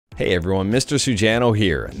Hey everyone, Mr. Sujano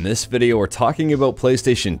here. In this video we're talking about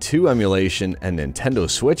PlayStation 2 emulation and Nintendo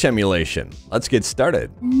Switch emulation. Let's get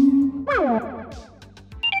started.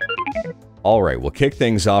 Alright, we'll kick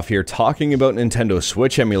things off here talking about Nintendo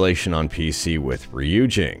Switch emulation on PC with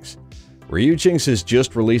Ryujinx. Ryujinx has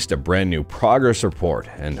just released a brand new progress report,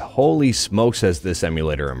 and holy smokes has this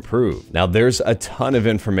emulator improved. Now there's a ton of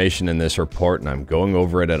information in this report and I'm going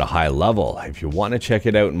over it at a high level. If you want to check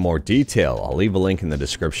it out in more detail, I'll leave a link in the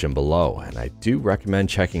description below, and I do recommend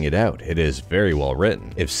checking it out. It is very well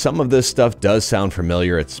written. If some of this stuff does sound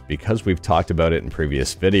familiar, it's because we've talked about it in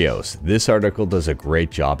previous videos. This article does a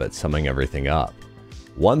great job at summing everything up.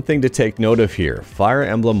 One thing to take note of here, Fire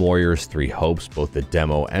Emblem Warriors 3 Hopes, both the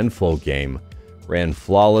demo and full game, ran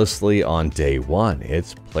flawlessly on day one.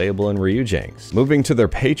 It's playable in Ryujinx. Moving to their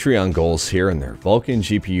Patreon goals here, and their Vulkan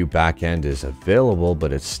GPU backend is available,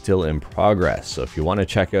 but it's still in progress. So if you want to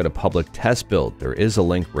check out a public test build, there is a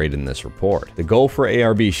link right in this report. The goal for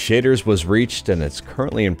ARB shaders was reached and it's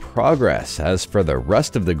currently in progress. As for the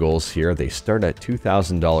rest of the goals here, they start at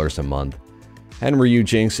 $2,000 a month. And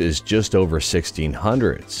Ryujinx is just over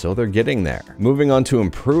 $1,600, so they're getting there. Moving on to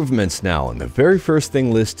improvements now, and the very first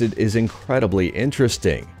thing listed is incredibly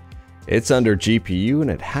interesting. It's under GPU and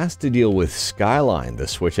it has to deal with Skyline, the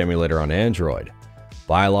Switch emulator on Android.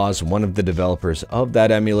 Bylaws, one of the developers of that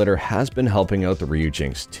emulator, has been helping out the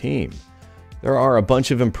Ryujinx team. There are a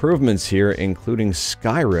bunch of improvements here, including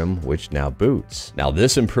Skyrim, which now boots. Now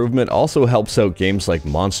this improvement also helps out games like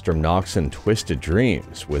Monstrum Nox and Twisted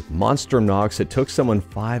Dreams. With Monstrum Nox, it took someone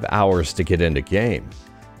 5 hours to get into game,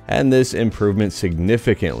 and this improvement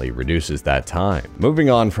significantly reduces that time.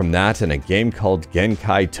 Moving on from that, in a game called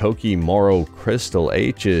Genkai Toki Moro Crystal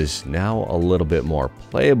H is now a little bit more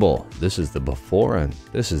playable. This is the before and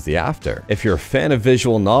this is the after. If you're a fan of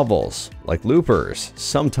visual novels, like Loopers,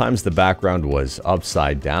 sometimes the background was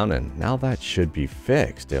upside down and now that should be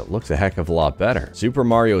fixed. It looks a heck of a lot better. Super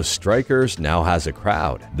Mario Strikers now has a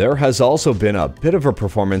crowd. There has also been a bit of a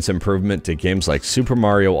performance improvement to games like Super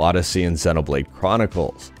Mario Odyssey and Xenoblade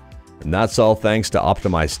Chronicles. And that's all thanks to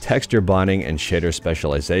optimized texture binding and shader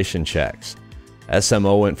specialization checks.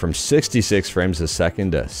 SMO went from 66 frames a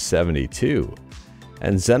second to 72,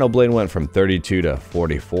 and Xenoblade went from 32 to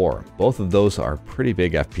 44. Both of those are pretty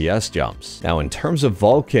big FPS jumps. Now in terms of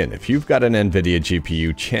Vulkan, if you've got an NVIDIA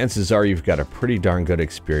GPU, chances are you've got a pretty darn good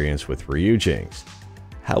experience with Ryujinx.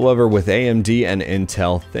 However, with AMD and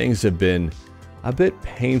Intel, things have been a bit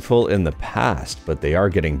painful in the past, but they are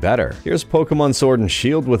getting better. Here's Pokemon Sword and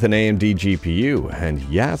Shield with an AMD GPU, and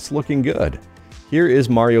yeah, it's looking good. Here is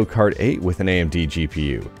Mario Kart 8 with an AMD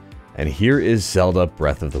GPU. And here is Zelda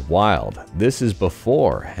Breath of the Wild. This is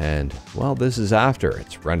before, and well, this is after.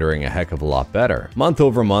 It's rendering a heck of a lot better. Month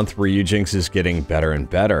over month, Ryujinx is getting better and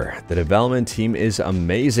better. The development team is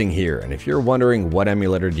amazing here, and if you're wondering what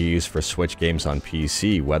emulator to use for Switch games on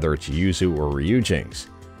PC, whether it's Yuzu or Ryujinx,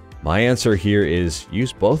 my answer here is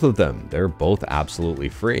use both of them. They're both absolutely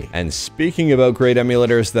free. And speaking about great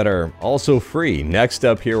emulators that are also free, next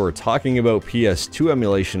up here we're talking about PS2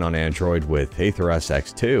 emulation on Android with Aether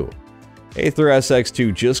SX2. Aether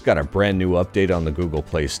SX2 just got a brand new update on the Google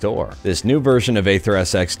Play Store. This new version of Aether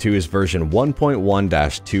SX2 is version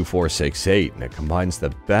 1.1-2468, and it combines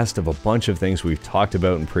the best of a bunch of things we've talked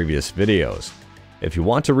about in previous videos. If you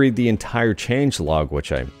want to read the entire changelog,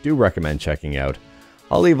 which I do recommend checking out,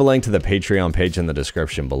 I'll leave a link to the Patreon page in the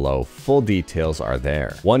description below. Full details are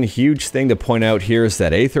there. One huge thing to point out here is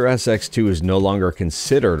that Aether SX2 is no longer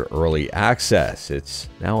considered early access. It's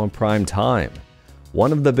now in prime time.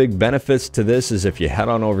 One of the big benefits to this is if you head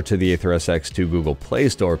on over to the Aether SX2 Google Play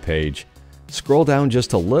Store page, scroll down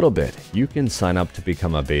just a little bit, you can sign up to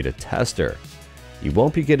become a beta tester. You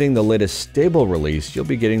won't be getting the latest stable release, you'll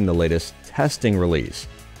be getting the latest testing release.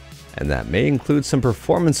 And that may include some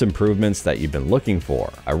performance improvements that you've been looking for.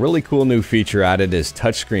 A really cool new feature added is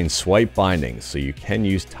touchscreen swipe binding, so you can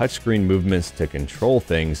use touchscreen movements to control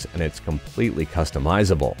things, and it's completely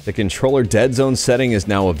customizable. The controller dead zone setting is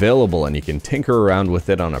now available, and you can tinker around with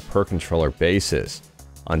it on a per controller basis.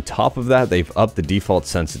 On top of that, they've upped the default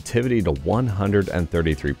sensitivity to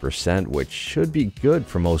 133%, which should be good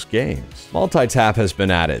for most games. Multi-tap has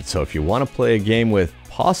been added, so if you want to play a game with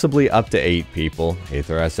possibly up to 8 people,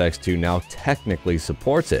 Aether SX2 now technically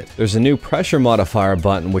supports it. There's a new pressure modifier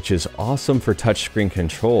button which is awesome for touchscreen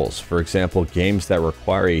controls. For example, games that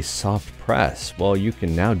require a soft press. Well, you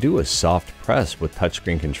can now do a soft press with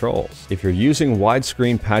touchscreen controls. If you're using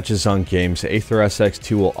widescreen patches on games, Aether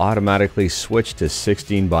SX2 will automatically switch to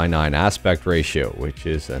 16:9 aspect ratio, which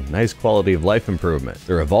is a nice quality of life improvement.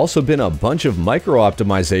 There have also been a bunch of micro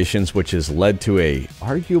optimizations which has led to a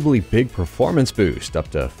arguably big performance boost, up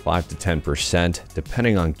to 5 to 10%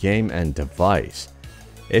 depending on game and device.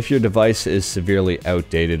 If your device is severely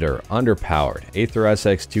outdated or underpowered, Aether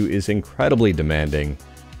SX2 is incredibly demanding,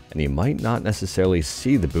 and you might not necessarily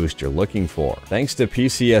see the boost you're looking for. Thanks to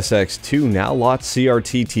PCSX2, now LOT's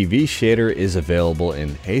CRT TV shader is available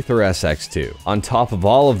in Aether SX2. On top of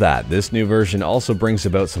all of that, this new version also brings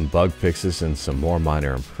about some bug fixes and some more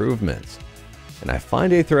minor improvements. And I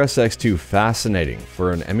find Aether SX2 fascinating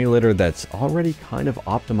for an emulator that's already kind of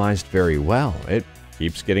optimized very well. It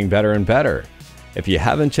keeps getting better and better. If you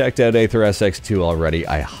haven't checked out Aether SX2 already,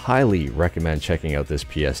 I highly recommend checking out this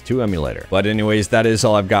PS2 emulator. But anyways, that is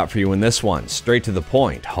all I've got for you in this one. Straight to the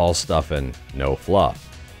point, haul stuff and no fluff.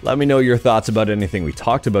 Let me know your thoughts about anything we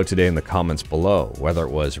talked about today in the comments below, whether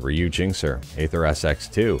it was Ryujinx or Aether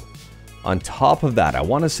SX2. On top of that, I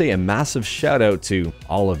want to say a massive shout out to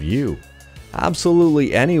all of you.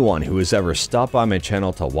 Absolutely anyone who has ever stopped by my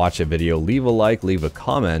channel to watch a video, leave a like, leave a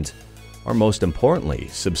comment, or most importantly,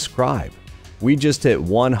 subscribe. We just hit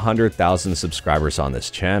 100,000 subscribers on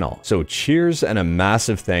this channel. So cheers and a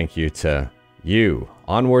massive thank you to you.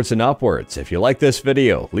 Onwards and upwards. If you like this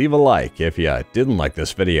video, leave a like. If you didn't like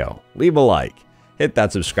this video, leave a like. Hit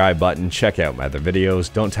that subscribe button, check out my other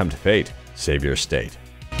videos, don't tempt fate, save your state.